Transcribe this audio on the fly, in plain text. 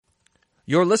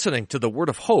You're listening to the Word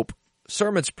of Hope,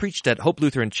 sermons preached at Hope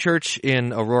Lutheran Church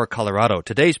in Aurora, Colorado.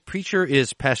 Today's preacher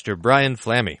is Pastor Brian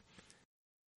Flamme.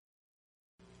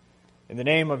 In the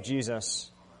name of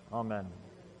Jesus, amen.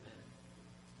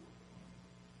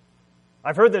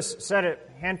 I've heard this said a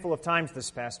handful of times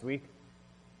this past week.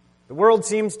 The world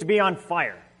seems to be on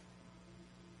fire.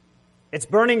 It's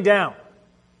burning down.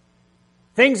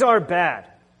 Things are bad.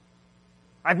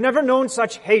 I've never known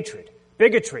such hatred,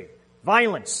 bigotry,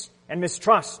 violence, and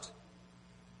mistrust.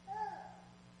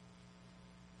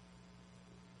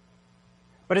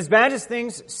 But as bad as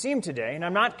things seem today, and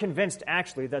I'm not convinced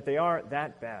actually that they are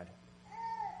that bad,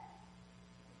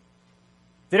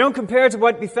 they don't compare to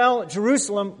what befell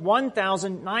Jerusalem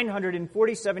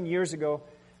 1,947 years ago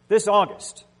this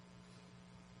August.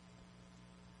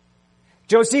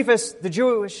 Josephus, the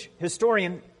Jewish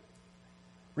historian,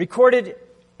 recorded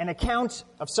an account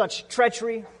of such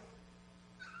treachery,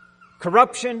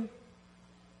 corruption,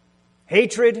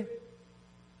 hatred,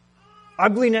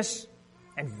 ugliness,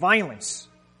 and violence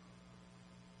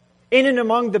in and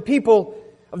among the people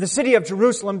of the city of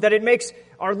Jerusalem that it makes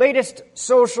our latest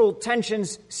social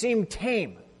tensions seem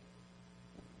tame.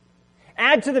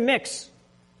 Add to the mix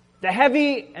the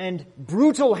heavy and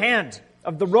brutal hand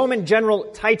of the Roman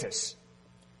general Titus,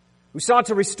 who sought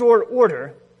to restore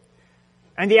order,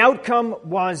 and the outcome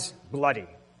was bloody.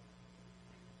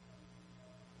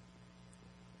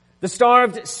 The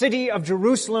starved city of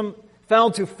Jerusalem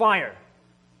fell to fire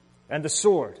and the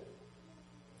sword.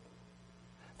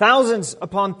 Thousands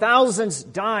upon thousands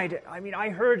died. I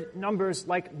heard numbers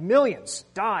like millions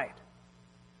died.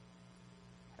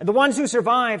 And the ones who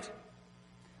survived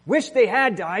wished they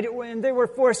had died when they were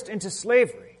forced into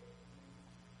slavery.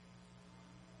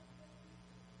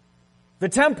 The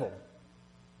temple,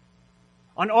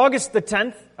 on August the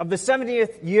 10th of the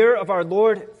 70th year of our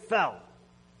Lord, fell.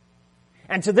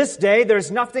 And to this day, there's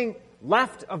nothing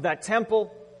left of that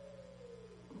temple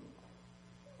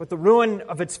but the ruin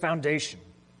of its foundation.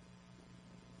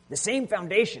 The same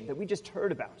foundation that we just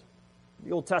heard about in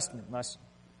the Old Testament lesson.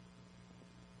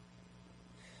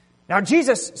 Now,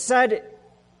 Jesus said,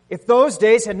 if those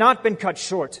days had not been cut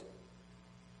short,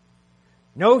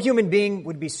 no human being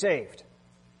would be saved.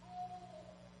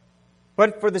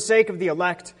 But for the sake of the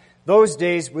elect, those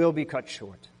days will be cut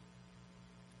short.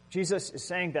 Jesus is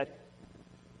saying that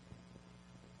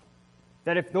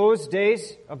if those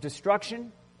days of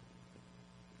destruction,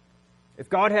 if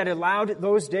God had allowed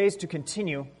those days to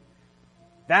continue,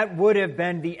 that would have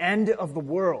been the end of the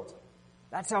world.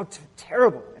 That's how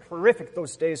terrible and horrific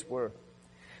those days were.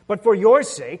 But for your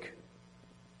sake,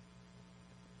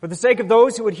 for the sake of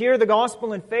those who would hear the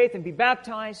gospel in faith and be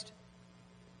baptized,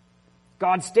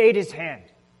 God stayed his hand.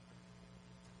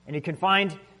 And he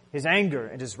confined his anger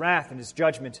and his wrath and his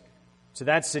judgment to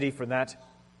that city for that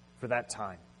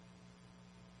time.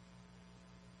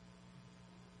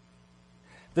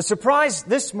 The surprise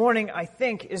this morning, I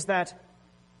think, is that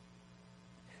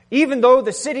even though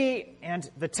the city and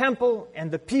the temple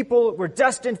and the people were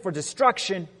destined for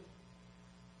destruction,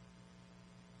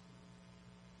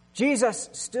 Jesus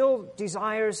still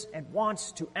desires and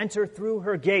wants to enter through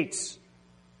her gates,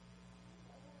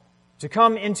 to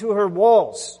come into her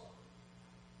walls,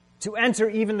 to enter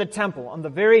even the temple on the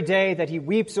very day that he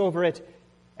weeps over it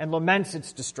and laments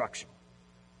its destruction.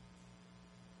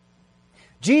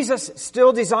 Jesus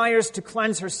still desires to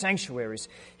cleanse her sanctuaries.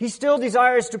 He still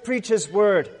desires to preach his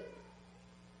word.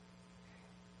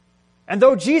 And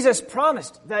though Jesus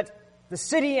promised that the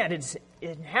city and its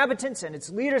inhabitants and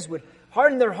its leaders would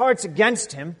harden their hearts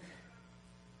against him,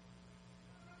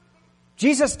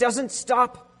 Jesus doesn't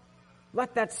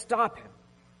let that stop him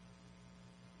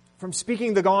from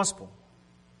speaking the gospel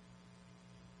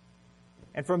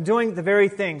and from doing the very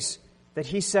things that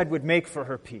he said would make for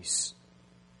her peace.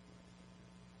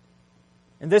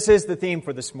 And this is the theme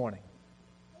for this morning.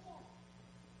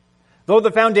 Though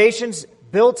the foundations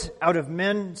built out of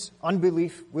men's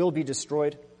unbelief will be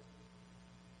destroyed,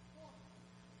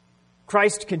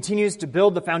 Christ continues to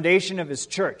build the foundation of his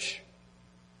church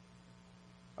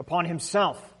upon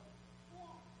himself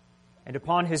and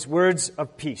upon his words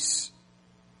of peace.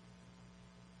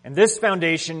 And this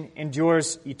foundation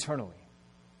endures eternally.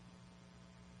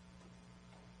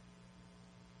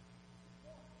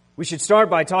 We should start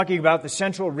by talking about the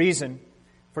central reason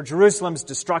for Jerusalem's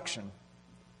destruction.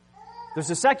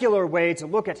 There's a secular way to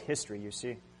look at history, you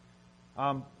see.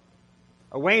 A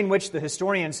way in which the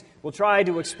historians will try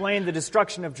to explain the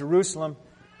destruction of Jerusalem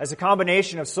as a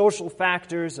combination of social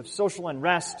factors, of social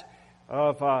unrest,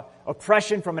 of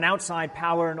oppression from an outside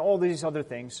power, and all these other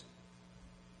things.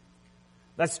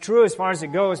 That's true as far as it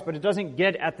goes, but it doesn't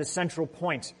get at the central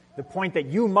point, the point that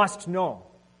you must know,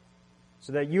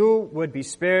 so that you would be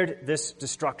spared this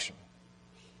destruction.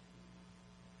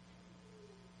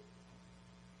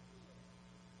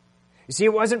 You see,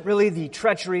 it wasn't really the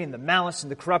treachery and the malice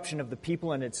and the corruption of the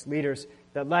people and its leaders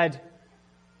that led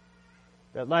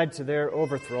to their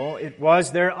overthrow. It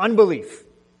was their unbelief.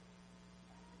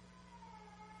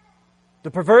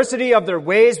 The perversity of their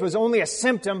ways was only a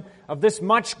symptom of this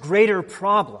much greater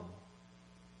problem.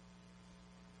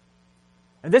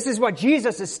 And this is what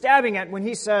Jesus is stabbing at when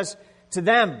he says to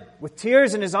them, with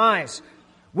tears in his eyes,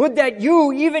 "Would that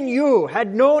you, even you,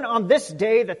 had known on this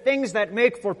day the things that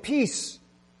make for peace.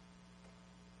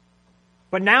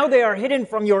 But now they are hidden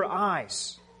from your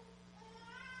eyes.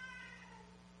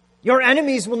 Your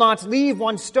enemies will not leave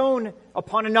one stone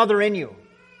upon another in you,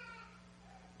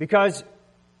 because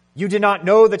you did not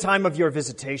know the time of your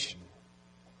visitation."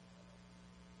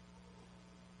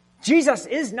 Jesus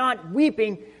is not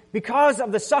weeping because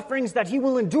of the sufferings that he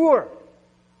will endure.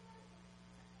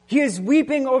 He is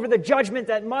weeping over the judgment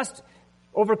that must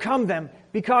overcome them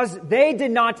because they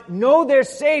did not know their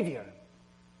Savior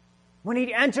when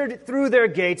he entered through their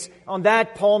gates on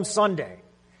that Palm Sunday,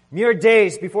 mere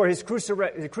days before his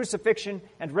crucifixion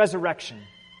and resurrection,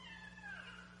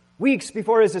 weeks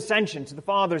before his ascension to the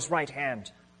Father's right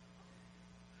hand.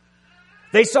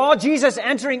 They saw Jesus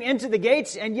entering into the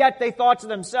gates, and yet they thought to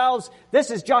themselves,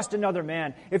 this is just another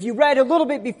man. If you read a little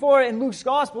bit before in Luke's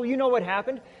Gospel, you know what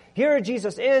happened. Here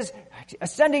Jesus is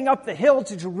ascending up the hill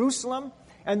to Jerusalem,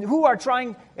 and who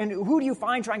do you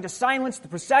find trying to silence the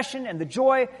procession and the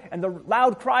joy and the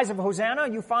loud cries of Hosanna?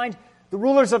 You find the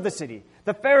rulers of the city,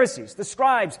 the Pharisees, the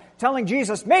scribes, telling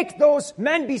Jesus, "Make those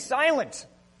men be silent.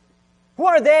 Who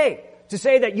are they to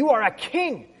say that you are a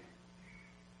king?"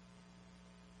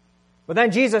 But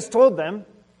then Jesus told them,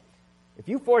 if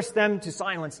you force them to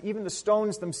silence, even the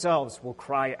stones themselves will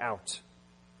cry out.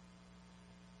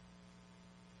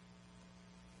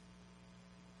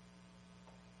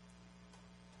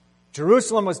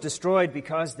 Jerusalem was destroyed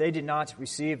because they did not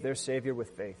receive their Savior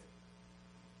with faith.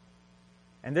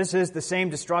 And this is the same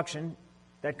destruction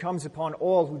that comes upon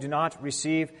all who do not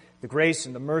receive the grace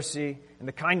and the mercy and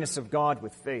the kindness of God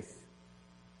with faith.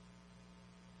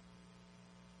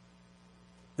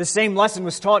 This same lesson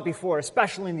was taught before,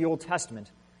 especially in the Old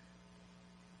Testament.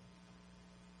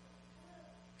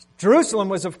 Jerusalem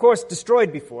was, of course,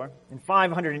 destroyed before in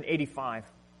 585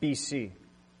 BC.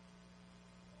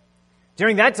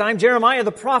 During that time, Jeremiah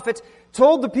the prophet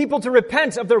told the people to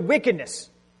repent of their wickedness,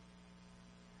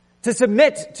 to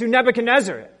submit to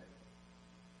Nebuchadnezzar.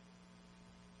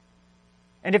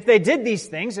 And if they did these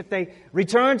things, if they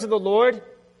returned to the Lord,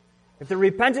 if they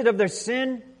repented of their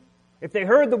sin, if they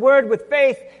heard the word with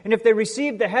faith, and if they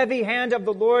received the heavy hand of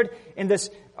the Lord in this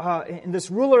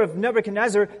ruler of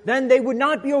Nebuchadnezzar, then they would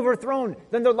not be overthrown.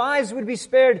 Then their lives would be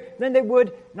spared. Then they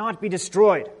would not be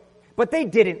destroyed. But they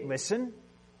didn't listen.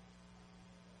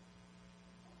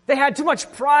 They had too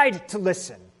much pride to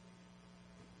listen.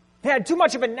 They had too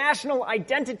much of a national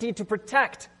identity to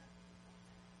protect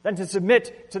than to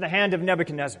submit to the hand of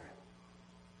Nebuchadnezzar.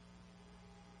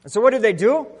 And so what did they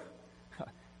do?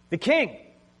 The king,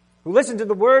 who listened to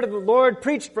the word of the Lord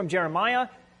preached from Jeremiah,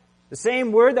 the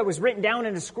same word that was written down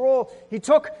in a scroll, he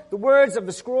took the words of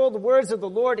the scroll, the words of the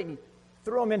Lord, and he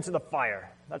threw them into the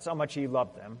fire. That's how much he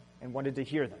loved them and wanted to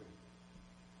hear them.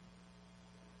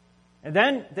 And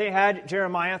then they had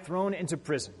Jeremiah thrown into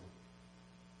prison.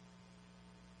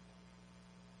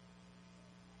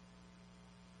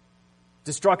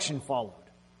 Destruction followed.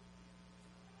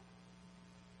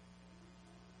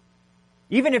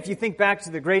 Even if you think back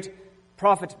to the great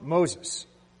prophet Moses,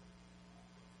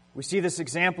 we see this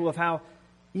example of how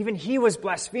even he was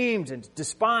blasphemed and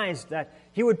despised, that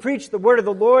he would preach the word of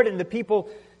the Lord and the people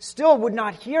still would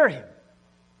not hear him.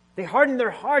 They hardened their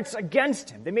hearts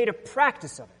against him. They made a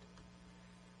practice of it.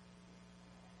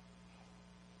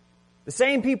 The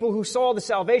same people who saw the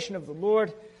salvation of the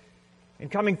Lord in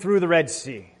coming through the Red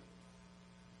Sea.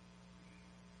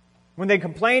 When they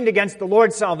complained against the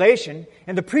Lord's salvation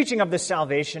and the preaching of this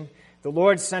salvation, the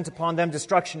Lord sent upon them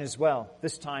destruction as well,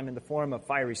 this time in the form of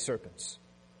fiery serpents.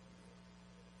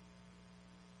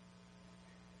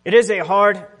 It is a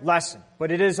hard lesson,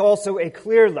 but it is also a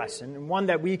clear lesson, and one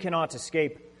that we cannot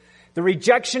escape. The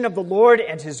rejection of the Lord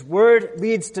and His Word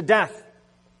leads to death.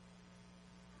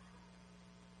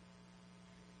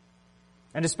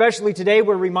 And especially today,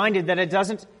 we're reminded that it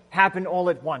doesn't happen all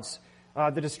at once.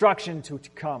 The destruction to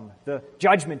come, the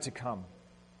judgment to come.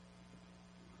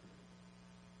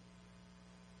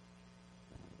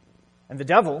 And the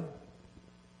devil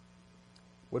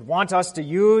would want us to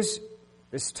use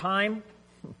this time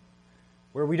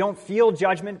where we don't feel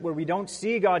judgment, where we don't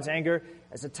see God's anger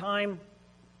as a time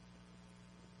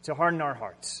to harden our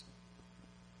hearts.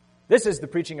 This is the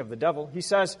preaching of the devil. He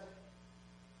says,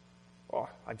 "Oh,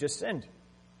 I've just sinned."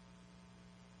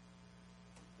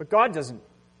 But God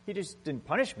he just didn't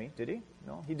punish me, did he?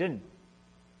 No, he didn't.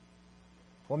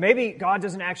 Well, maybe God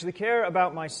doesn't actually care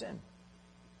about my sin.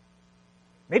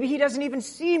 Maybe he doesn't even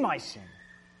see my sin.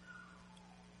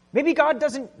 Maybe God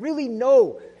doesn't really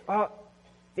know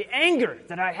the anger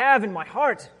that I have in my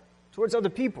heart towards other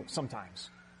people sometimes.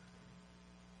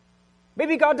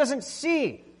 Maybe God doesn't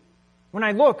see when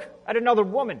I look at another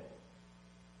woman.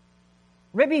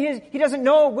 Maybe he doesn't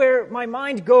know where my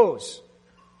mind goes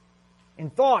in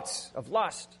thoughts of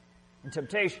lust and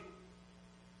temptation.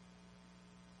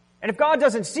 And if God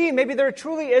doesn't see, maybe there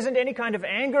truly isn't any kind of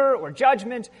anger or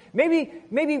judgment.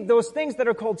 Maybe those things that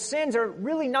are called sins are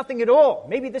really nothing at all.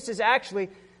 Maybe this is actually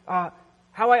how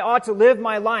I ought to live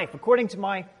my life according to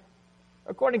my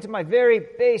very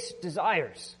base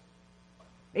desires.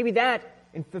 Maybe that,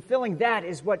 in fulfilling that,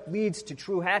 is what leads to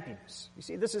true happiness. You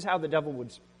see, this is how the devil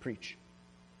would preach.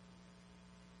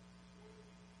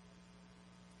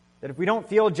 That if we don't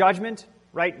feel judgment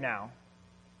right now,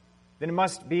 then it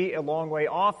must be a long way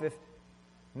off, if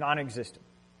non-existent.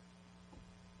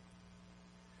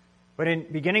 But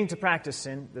in beginning to practice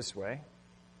sin this way,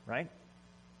 right,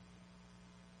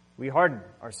 we harden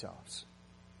ourselves.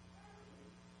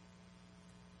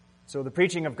 So the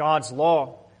preaching of God's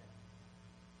law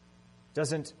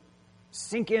doesn't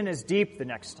sink in as deep the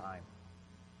next time.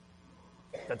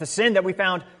 That the sin that we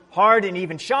found hard and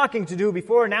even shocking to do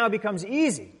before now becomes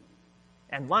easy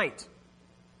and light.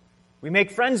 We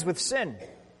make friends with sin,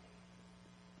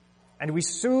 and we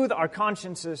soothe our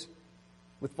consciences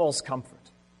with false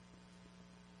comfort.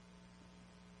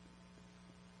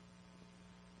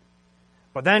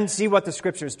 But then see what the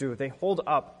Scriptures do. They hold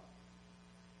up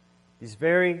these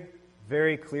very,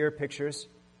 very clear pictures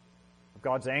of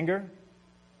God's anger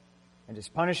and His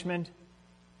punishment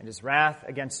and His wrath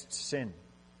against sin.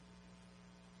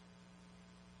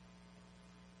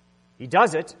 He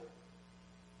does it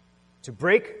to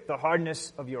break the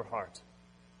hardness of your heart,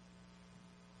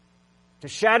 to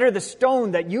shatter the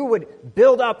stone that you would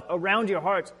build up around your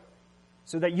heart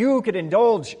so that you could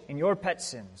indulge in your pet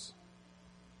sins.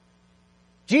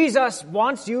 Jesus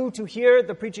wants you to hear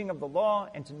the preaching of the law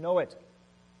and to know it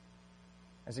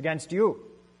as against you.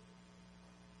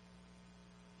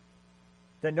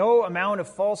 That no amount of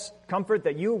false comfort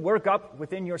that you work up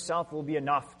within yourself will be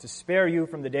enough to spare you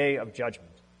from the day of judgment.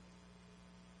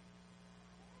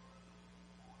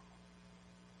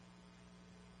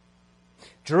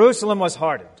 Jerusalem was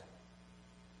hardened.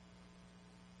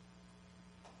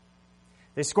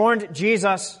 They scorned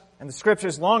Jesus and the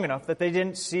Scriptures long enough that they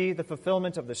didn't see the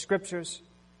fulfillment of the Scriptures,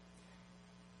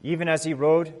 even as he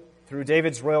rode through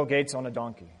David's royal gates on a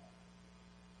donkey.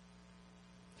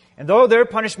 And though their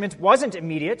punishment wasn't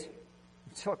immediate,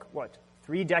 it took,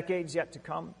 3 decades yet to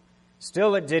come?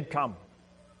 Still it did come.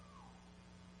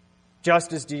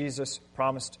 Just as Jesus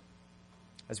promised,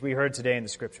 as we heard today in the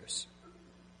Scriptures.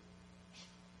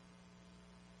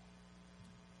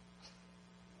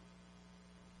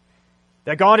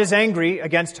 That God is angry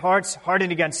against hearts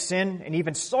hardened against sin and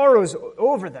even sorrows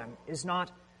over them is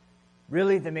not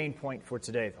really the main point for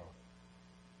today, though.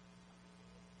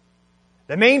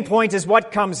 The main point is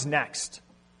what comes next.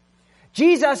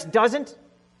 Jesus doesn't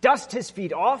dust his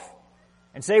feet off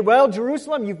and say, "Well,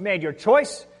 Jerusalem, you've made your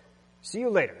choice. See you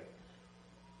later."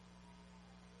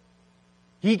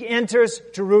 He enters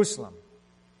Jerusalem.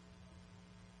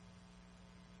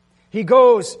 He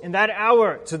goes in that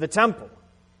hour to the temple.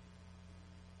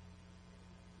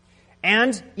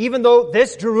 And even though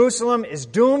this Jerusalem is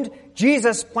doomed,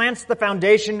 Jesus plants the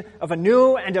foundation of a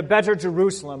new and a better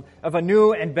Jerusalem, of a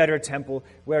new and better temple,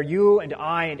 where you and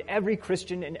I and every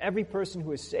Christian and every person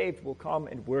who is saved will come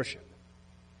and worship.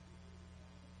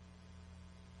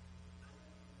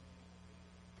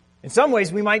 In some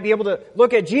ways, we might be able to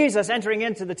look at Jesus entering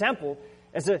into the temple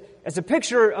as a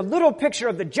picture, a little picture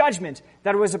of the judgment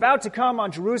that was about to come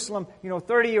on Jerusalem,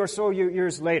 30 or so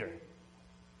years later.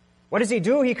 What does he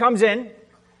do? He comes in,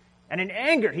 and in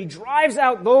anger, he drives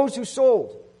out those who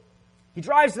sold. He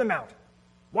drives them out.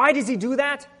 Why does he do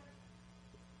that?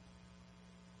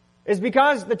 It's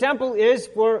because the temple is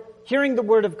for hearing the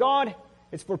word of God.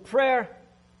 It's for prayer.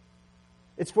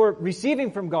 It's for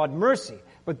receiving from God mercy.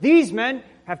 But these men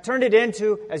have turned it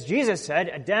into, as Jesus said,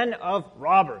 a den of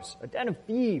robbers, a den of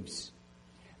thieves.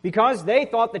 Because they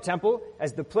thought the temple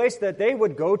as the place that they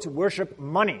would go to worship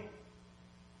money,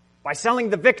 by selling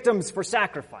the victims for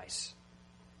sacrifice.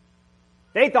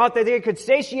 They thought that they could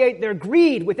satiate their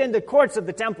greed within the courts of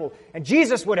the temple, and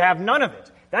Jesus would have none of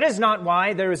it. That is not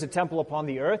why there is a temple upon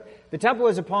the earth. The temple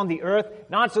is upon the earth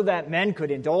not so that men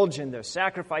could indulge in their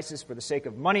sacrifices for the sake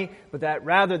of money, but that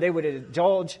rather they would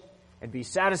indulge and be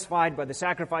satisfied by the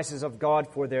sacrifices of God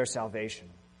for their salvation.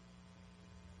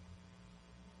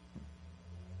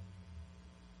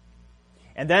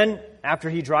 And then, after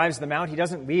he drives them out, he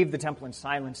doesn't leave the temple in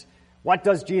silence. What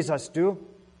does Jesus do?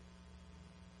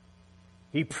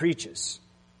 He preaches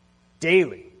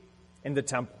daily in the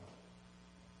temple.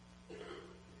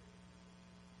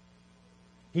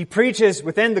 He preaches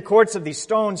within the courts of these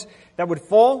stones that would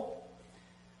fall.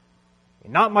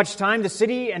 In not much time, the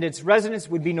city and its residents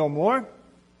would be no more.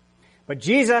 But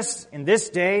Jesus, in this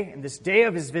day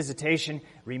of his visitation,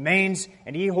 remains,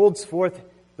 and he holds forth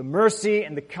the mercy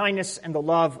and the kindness and the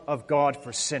love of God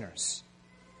for sinners.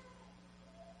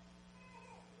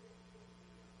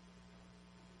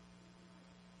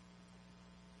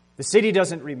 The city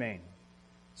doesn't remain.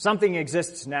 Something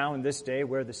exists now in this day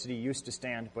where the city used to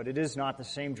stand, but it is not the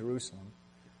same Jerusalem.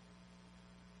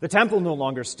 The temple no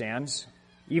longer stands.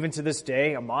 Even to this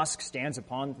day, a mosque stands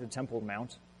upon the Temple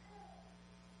Mount.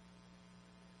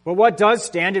 But what does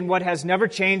stand and what has never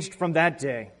changed from that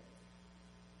day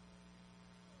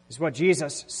is what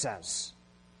Jesus says,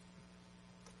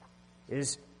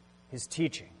 is his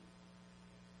teaching.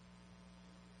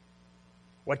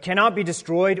 What cannot be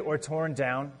destroyed or torn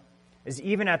down is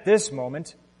even at this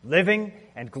moment living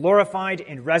and glorified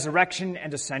in resurrection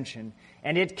and ascension,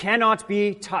 and it cannot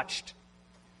be touched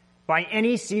by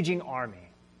any sieging army,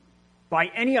 by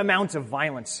any amount of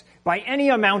violence, by any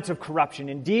amount of corruption.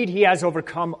 Indeed, he has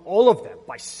overcome all of them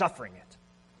by suffering it.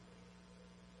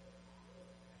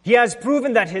 He has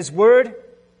proven that his word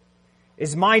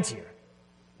is mightier,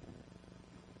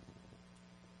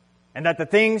 and that the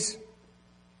things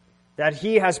that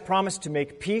he has promised to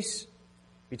make peace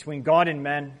between God and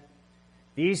men,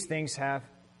 these things have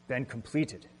been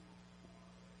completed.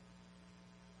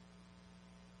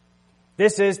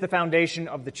 This is the foundation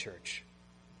of the church.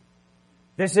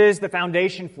 This is the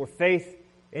foundation for faith,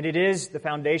 and it is the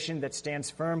foundation that stands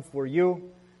firm for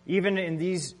you, even in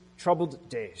these troubled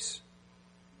days.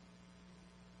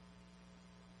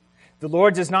 The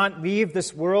Lord does not leave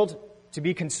this world to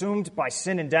be consumed by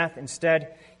sin and death.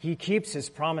 Instead, he keeps his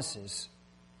promises.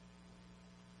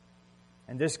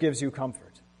 And this gives you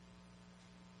comfort.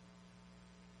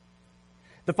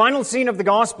 The final scene of the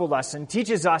gospel lesson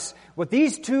teaches us what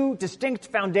these two distinct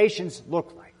foundations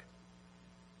look like.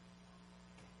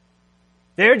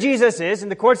 There Jesus is in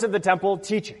the courts of the temple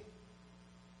teaching.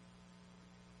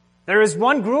 There is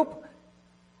one group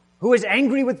who is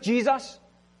angry with Jesus,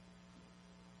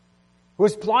 who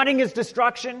is plotting his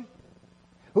destruction,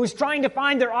 who is trying to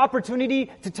find their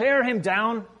opportunity to tear him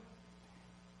down.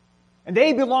 And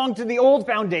they belong to the old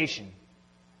foundation,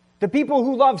 the people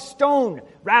who love stone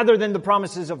rather than the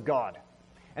promises of God.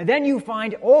 And then you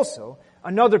find also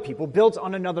another people built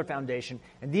on another foundation.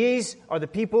 And these are the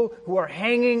people who are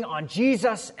hanging on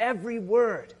Jesus' every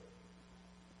word.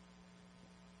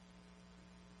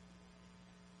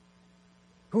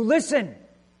 Who listen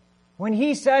when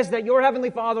he says that your heavenly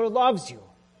Father loves you.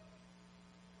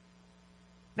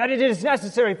 That it is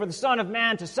necessary for the Son of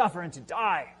Man to suffer and to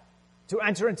die, to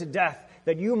enter into death,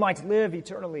 that you might live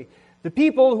eternally. The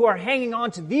people who are hanging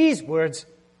on to these words,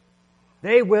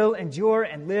 they will endure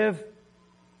and live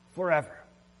forever.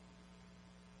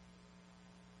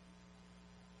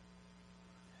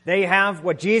 They have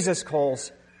what Jesus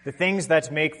calls the things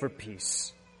that make for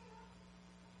peace.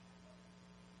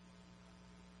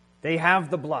 They have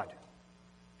the blood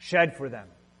shed for them.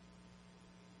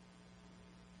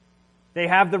 They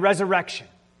have the resurrection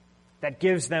that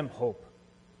gives them hope.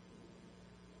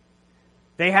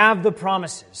 They have the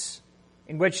promises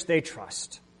in which they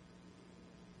trust.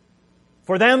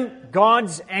 For them,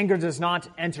 God's anger does not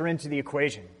enter into the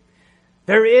equation.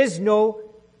 There is no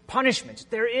punishment.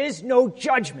 There is no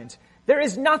judgment. There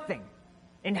is nothing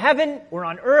in heaven or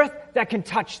on earth that can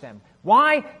touch them.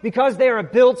 Why? Because they are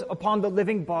built upon the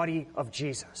living body of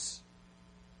Jesus.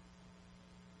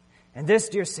 And this,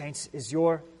 dear saints, is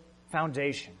your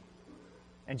foundation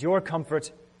and your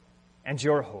comfort and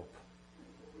your hope.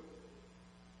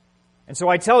 And so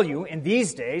I tell you, in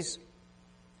these days,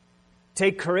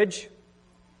 take courage.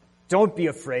 Don't be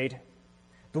afraid.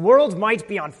 The world might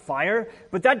be on fire,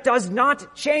 but that does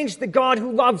not change the God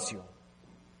who loves you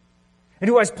and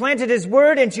who has planted his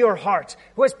word into your heart,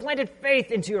 who has planted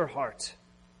faith into your heart.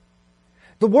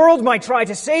 The world might try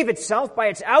to save itself by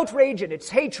its outrage and its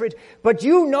hatred, but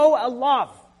you know a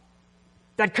love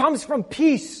that comes from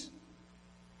peace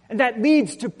and that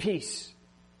leads to peace.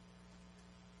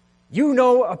 You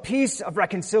know a peace of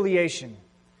reconciliation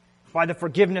by the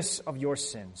forgiveness of your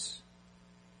sins.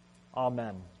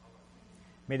 Amen.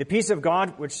 May the peace of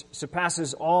God, which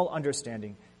surpasses all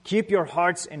understanding, keep your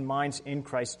hearts and minds in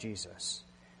Christ Jesus.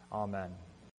 Amen.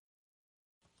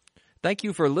 Thank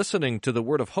you for listening to the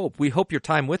Word of Hope. We hope your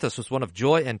time with us was one of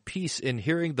joy and peace in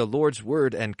hearing the Lord's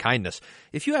Word and kindness.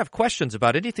 If you have questions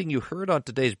about anything you heard on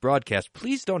today's broadcast,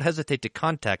 please don't hesitate to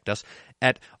contact us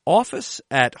at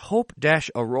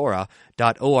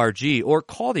office@hope-aurora.org or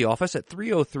call the office at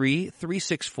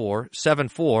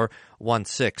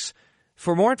 303-364-7416.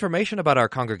 For more information about our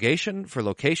congregation, for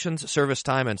locations, service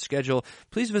time, and schedule,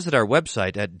 please visit our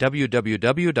website at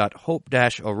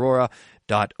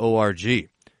www.hope-aurora.org.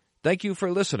 Thank you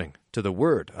for listening to the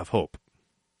Word of Hope.